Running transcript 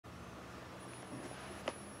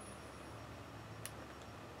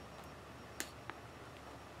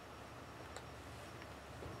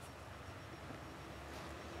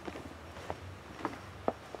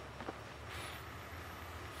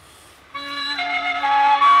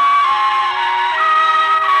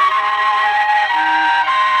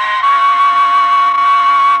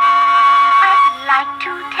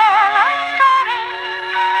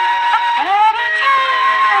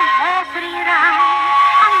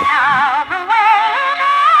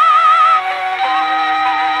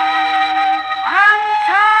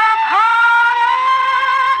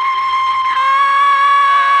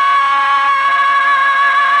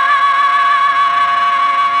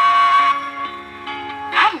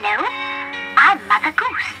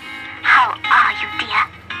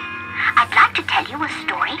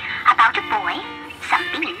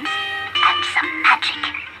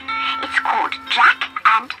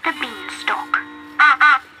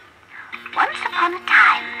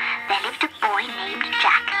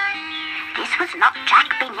not Jack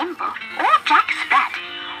be Nimble, or Jack Sprat,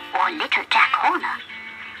 or Little Jack Horner.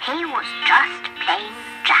 He was just plain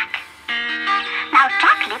Jack. Now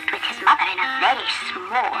Jack lived with his mother in a very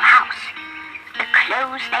small house. The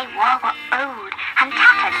clothes they wore were old and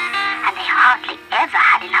tattered, and they hardly ever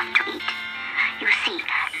had enough to eat. You see,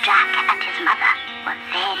 Jack and his mother were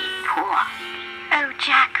very poor. Oh,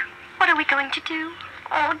 Jack, what are we going to do?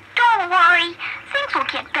 Oh, don't worry. Things will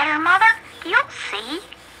get better, Mother. You'll see.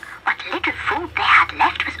 What little food they had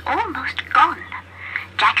left was almost gone.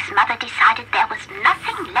 Jack's mother decided there was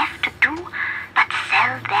nothing left to do but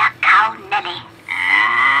sell their cow Nellie.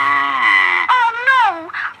 Oh,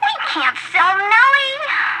 no! We can't sell Nellie!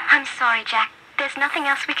 I'm sorry, Jack. There's nothing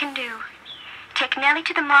else we can do. Take Nellie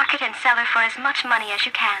to the market and sell her for as much money as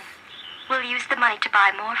you can. We'll use the money to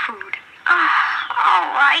buy more food.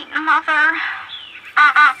 All right, Mother.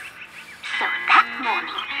 So that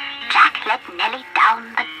morning, Jack led Nellie down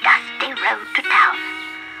the dusty road to town.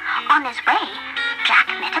 On his way, Jack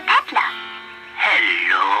met a peddler.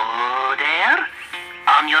 Hello there.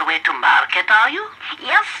 On your way to market, are you?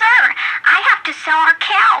 Yes, sir. I have to sell our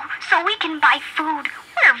cow so we can buy food.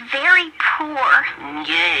 We're very poor.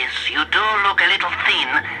 Yes, you do look a little thin,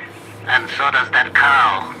 and so does that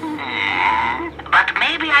cow. But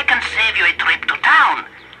maybe I can save you a trip to town.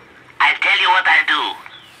 I'll tell you what I'll do.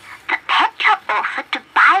 The peddler offered to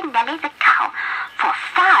buy Nellie the cow for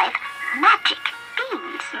 5 magic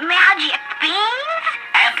beans. Magic beans?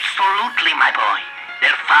 Absolutely, my boy.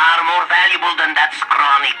 They're far more valuable than that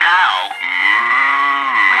scrawny cow.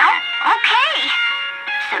 Well, okay.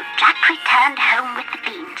 So Jack returned home with the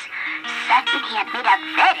beans, certain he had made a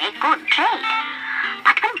very good trade.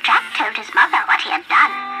 But when Jack told his mother what he had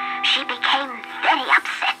done, she became very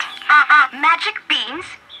upset. Magic beans?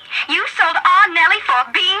 You sold our Nellie for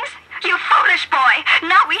beans? You foolish boy!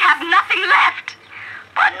 Now we have nothing left!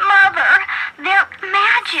 But Mother, they're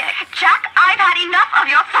magic. Jack, I've had enough of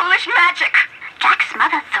your foolish magic! Jack's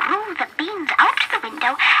mother threw the beans out the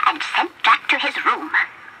window and sent Jack to his room.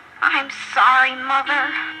 I'm sorry,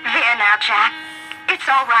 Mother. There now, Jack. It's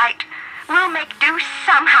all right. We'll make do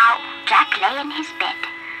somehow. Jack lay in his bed.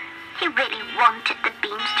 He really wanted the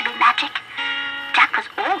beans to be magic. Jack was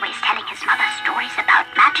always telling his mother stories about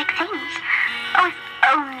magic things. Oh, if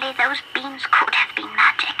only those beans could have been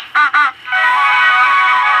magic.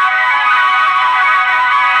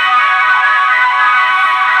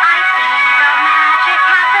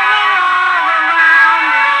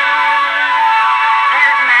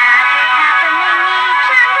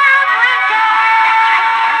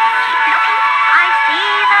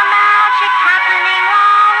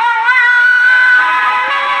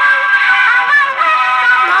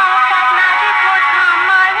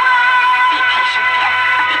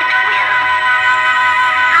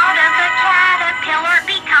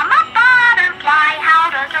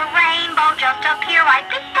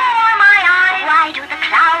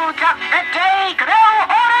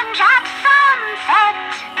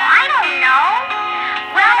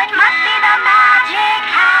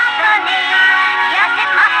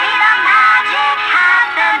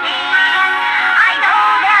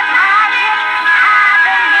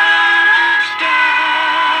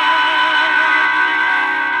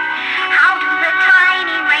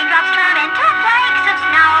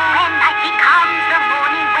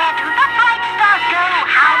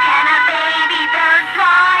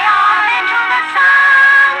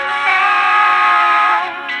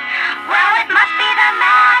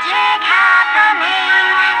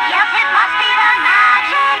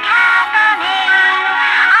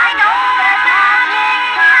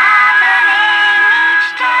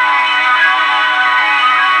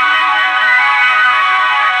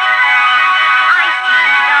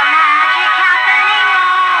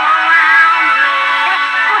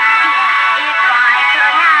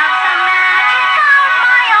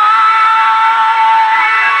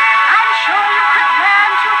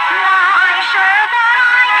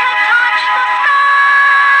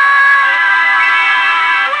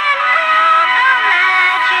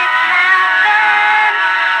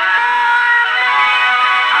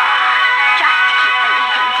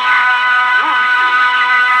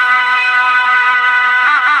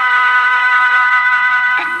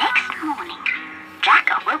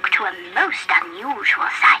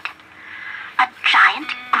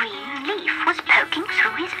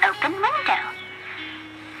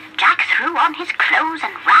 on his clothes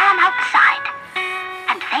and ran outside.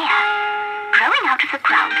 And there, growing out of the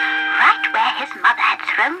ground, right where his mother had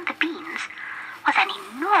thrown the beans, was an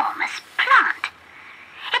enormous plant.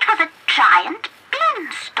 It was a giant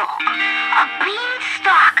beanstalk. A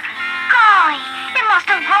beanstalk! Golly, it must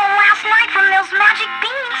have grown last night from those magic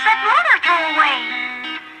beans that Mother threw away?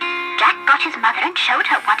 Jack got his mother and showed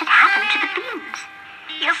her what had happened to the beans.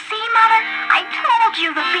 You see, Mother? I told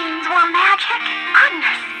you the beans were magic.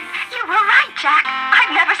 Goodness, you were right, Jack.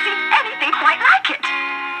 I've never seen anything quite like it.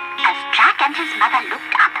 As Jack and his mother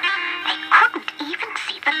looked up, they couldn't even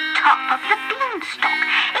see the top of the beanstalk.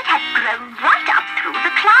 It had grown right up through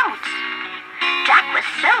the clouds. Jack was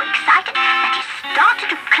so excited that he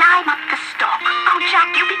started to climb up the stalk. Oh,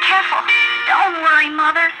 Jack, you be careful. Don't worry,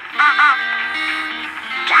 Mother.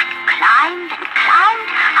 Jack climbed and climbed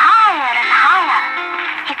higher and higher.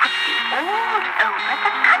 He could see all over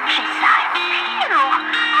the countryside. Phew,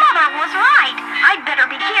 Mother was right. I'd better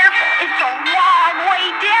be careful. It's a long way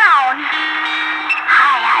down.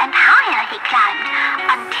 Higher and higher he climbed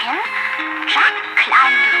until Jack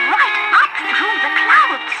climbed right up through the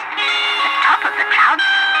clouds. The top of the clouds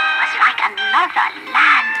was like another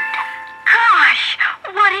land. Gosh,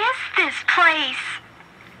 what is this place?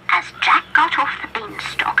 As Jack got off the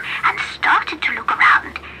beanstalk and started to look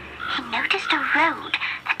around, he noticed a road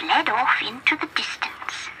that led off into the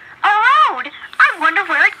distance. A road? I wonder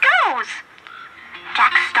where it goes.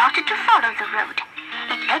 Jack started to follow the road.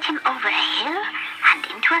 It led him over a hill and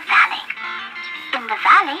into a valley. In the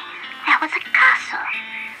valley, there was a castle.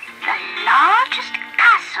 The largest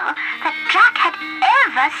castle that Jack had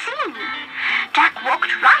ever seen. Jack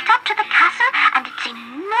walked right up to the castle and its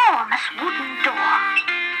enormous wooden door.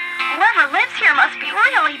 Whoever lives here must be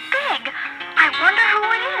really big. I wonder who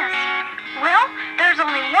it is. Well, there's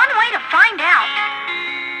only one way to find out.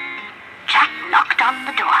 Jack knocked on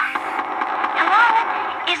the door. Hello?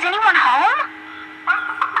 Is anyone home?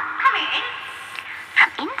 Come in. From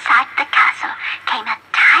inside the castle came a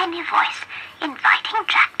tiny voice inviting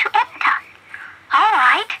Jack to enter. All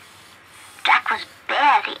right. Jack was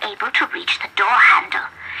barely able to reach the door handle.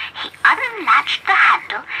 He unlatched the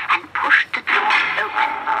handle and pushed the door open.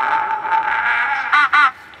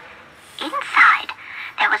 Inside,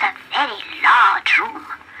 there was a very large room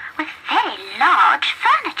with very large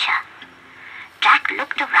furniture. Jack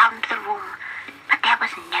looked around the room, but there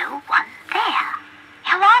was no one there.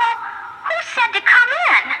 Hello? Who said to come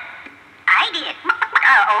in? I did.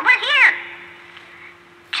 Over here.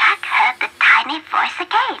 Jack heard the tiny voice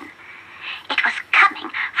again. It was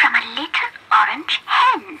coming from a little orange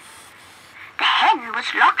hen. The hen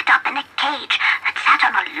was locked up in a cage that sat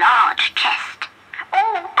on a large chest.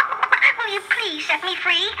 Oh, will you please set me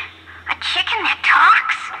free? A chicken that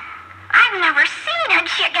talks? I've never seen a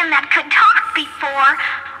chicken that could talk before.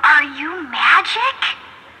 Are you magic?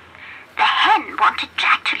 The hen wanted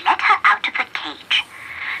Jack to let her out of the cage.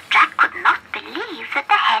 Jack could not believe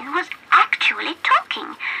that the hen was actually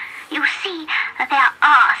talking. You see, there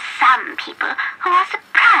are some people who are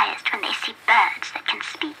surprised when they see birds that can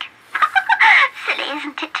speak. Silly,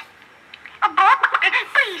 isn't it?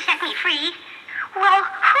 Please set me free. Well,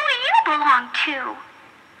 who do you belong to?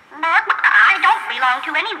 I don't belong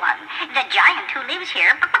to anyone. The giant who lives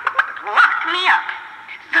here locked me up.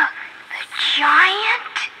 The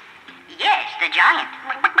giant? Yes, the giant.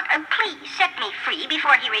 Please set me free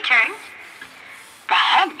before he returns. The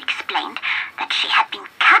hen explained that she had been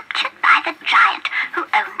captured by the giant who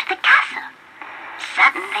owned the castle.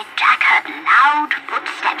 Suddenly, Jack heard loud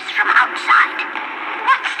footsteps from outside.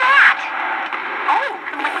 What's that? Oh,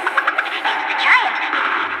 it's the giant.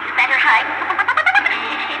 You better hide.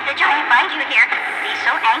 If the giant finds you here, he's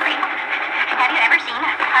so angry. Have you ever seen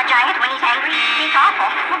a giant when he's angry? It's awful.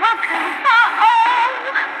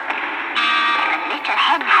 The little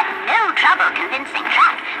hen had no trouble convincing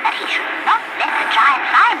Jack that he should not let the giant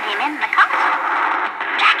find him in the castle.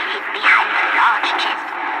 Jack hid behind the large chest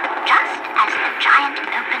just as the giant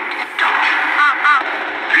opened the door.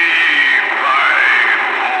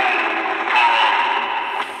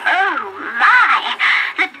 Oh my!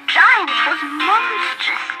 The giant was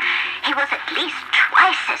monstrous. He was at least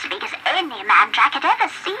twice as big as any man Jack had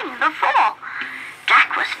ever seen before.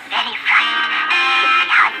 Jack was very frightened and hid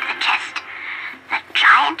behind the chest. The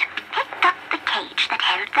giant picked up the cage that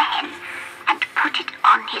held the hen and put it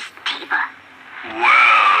on his table.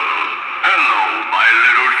 Well, hello, my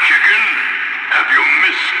little chicken. Have you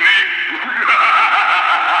missed me?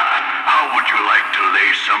 How would you like to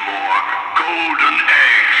lay some more golden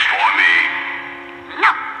eggs for me?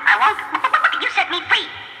 No, I won't. You set me free.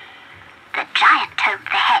 The giant told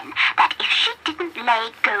the hen that if she didn't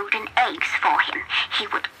lay golden eggs for him, he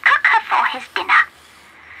would cook her for his dinner.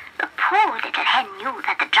 The poor little hen knew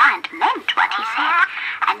that the giant meant what he said,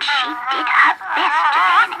 and she did her best to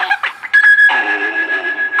lay an egg.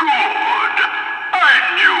 Oh, good. I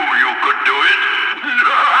knew you could do it.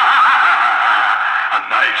 A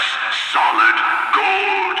nice, solid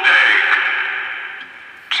gold egg.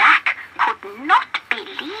 Jack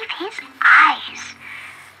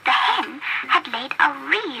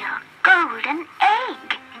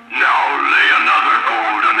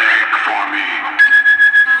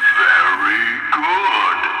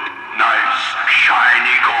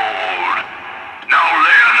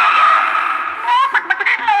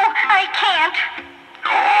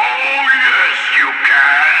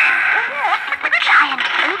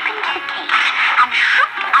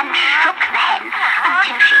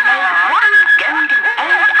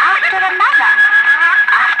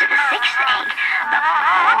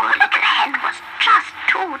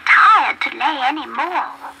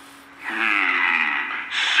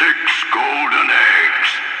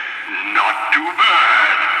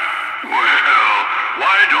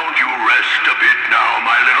rest a bit now,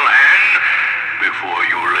 my little hen, before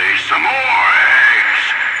you lay some more eggs.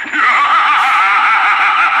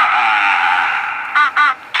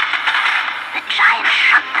 The giant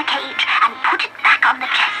shut the cage and put it back on the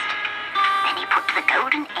chest. Then he put the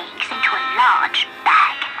golden eggs into a large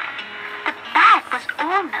bag. The bag was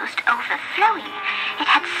almost overflowing. It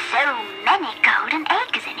had so many golden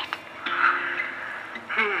eggs in it.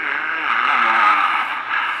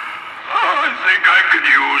 I think I could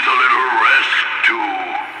use a little rest, too.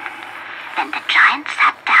 Then the giant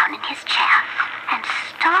sat down in his chair and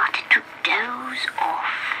started to doze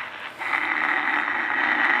off.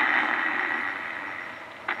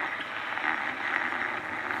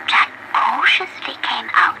 Jack cautiously came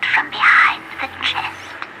out from behind the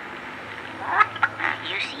chest.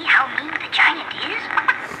 You see how mean the giant is?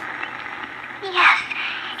 Yes,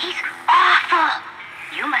 he's awful.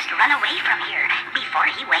 You must run away from here before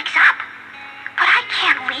he wakes up. But I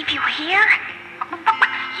can't leave you here.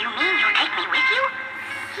 You mean you'll take me with you?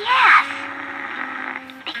 Yes.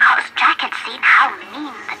 Because Jack had seen how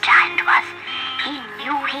mean the giant was, he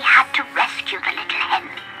knew he had to rescue the little hen.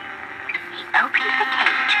 He opened the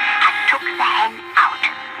cage and took the hen out.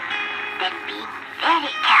 Then, being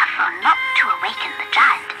very careful not to awaken the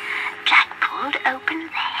giant, Jack pulled open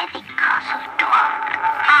the heavy castle door.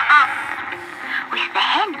 With the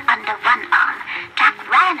hen under one arm, Jack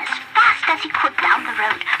ran as fast as he could down the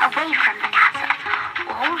road, away from the castle.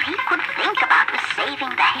 All he could think about was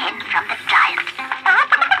saving the hen from the giant.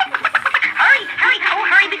 Hurry, hurry, oh,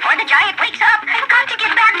 hurry before the giant wakes up. I've got to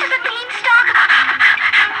get back to the beanstalk.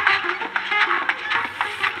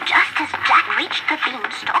 Just as Jack reached the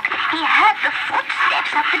beanstalk, he heard the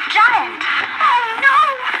footsteps of the giant. Oh no!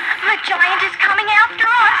 The giant is coming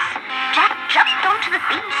after us! Jack jumped onto the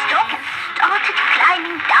beanstalk and started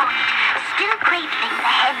climbing down it, still cradling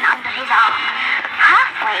the hen under his arm.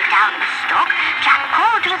 Halfway down the stalk, Jack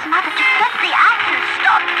called to his mother to get the axe and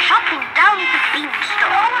start chopping down the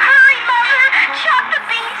beanstalk. Oh, hurry, Mother! Chop the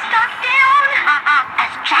beanstalk down!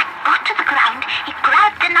 As Jack got to the ground, he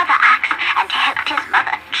grabbed another axe and helped his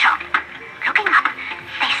mother chop. Looking up,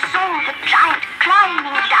 they saw the giant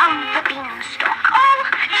climbing down the beanstalk. Oh,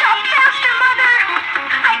 chop faster, Mother!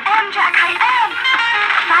 I am, Jack, I am!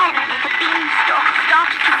 Finally, the beanstalk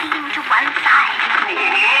started to lean to one side.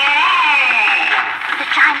 The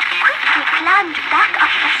giant quickly climbed back up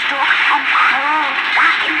the stalk and crawled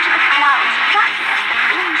back into the clouds just as the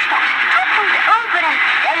beanstalk toppled over and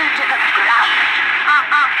fell to the ground.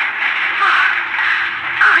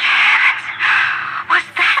 Good heavens! Was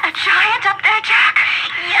that a giant up there, Jack?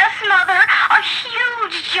 Yes, Mother, a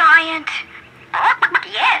huge giant.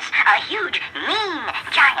 Yes, a huge, mean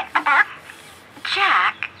giant.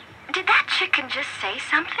 Jack, did that chicken just say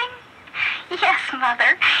something? Yes,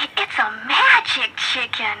 Mother, it's a magic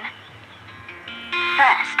chicken.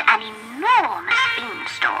 First, an enormous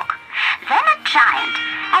beanstalk, then a giant,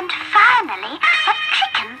 and finally, a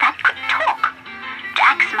chicken that could talk.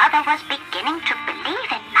 Jack's mother was beginning to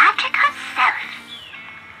believe in magic herself.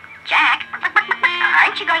 Jack,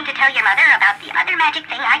 aren't you going to tell your mother about the other magic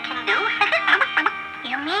thing I can do?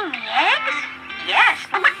 You mean the eggs? Yes.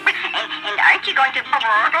 And aren't you going to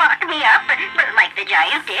lock me up like the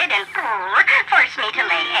giant did and force me to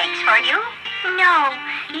lay eggs for you? No,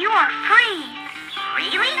 you are free.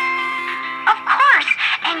 Really? Of course,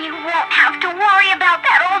 and you won't have to worry about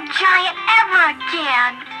that old giant ever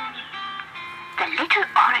again. The little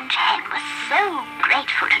orange hen was so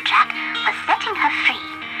grateful to Jack for setting her free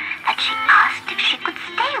that she asked if she could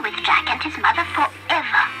stay with Jack and his mother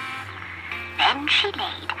forever. Then she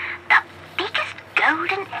laid the biggest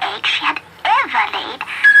golden egg she had ever laid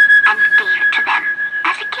and gave it to them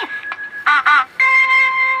as a gift.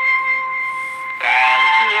 Thank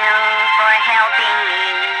you for helping me.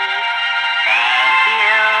 Thank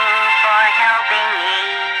you for helping me.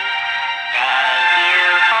 Thank you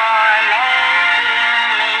for making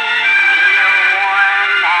me feel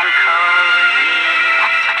warm and cozy.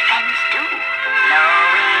 That's what friends do.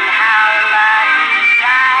 Knowing how lucky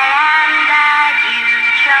I am that you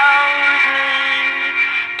chose me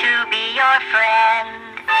to be your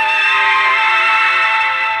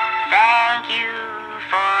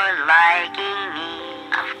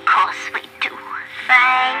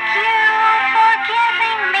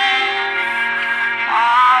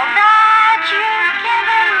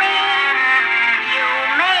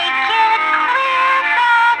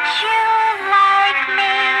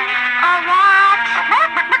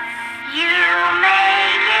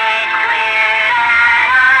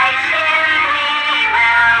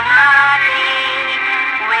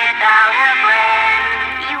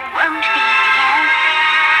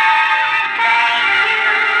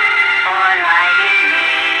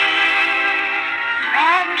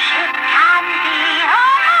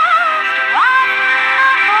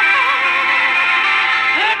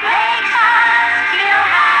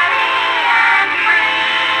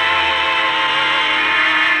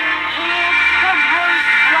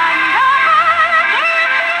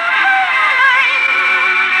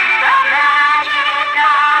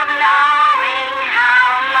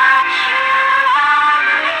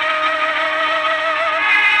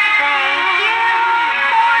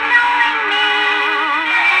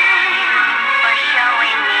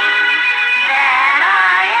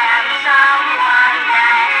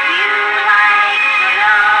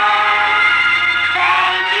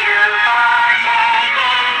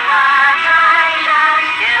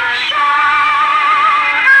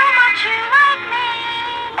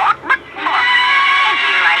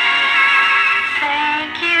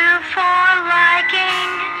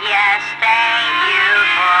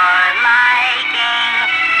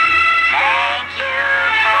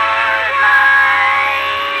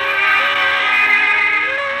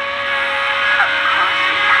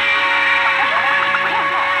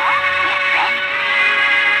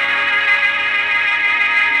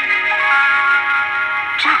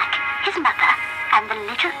the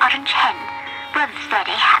little orange hen were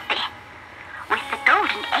very happy. With the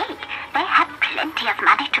golden egg, they had plenty of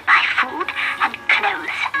money to buy food and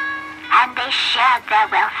clothes, and they shared their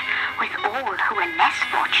wealth with all who were less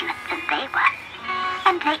fortunate than they were.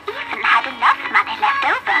 And they even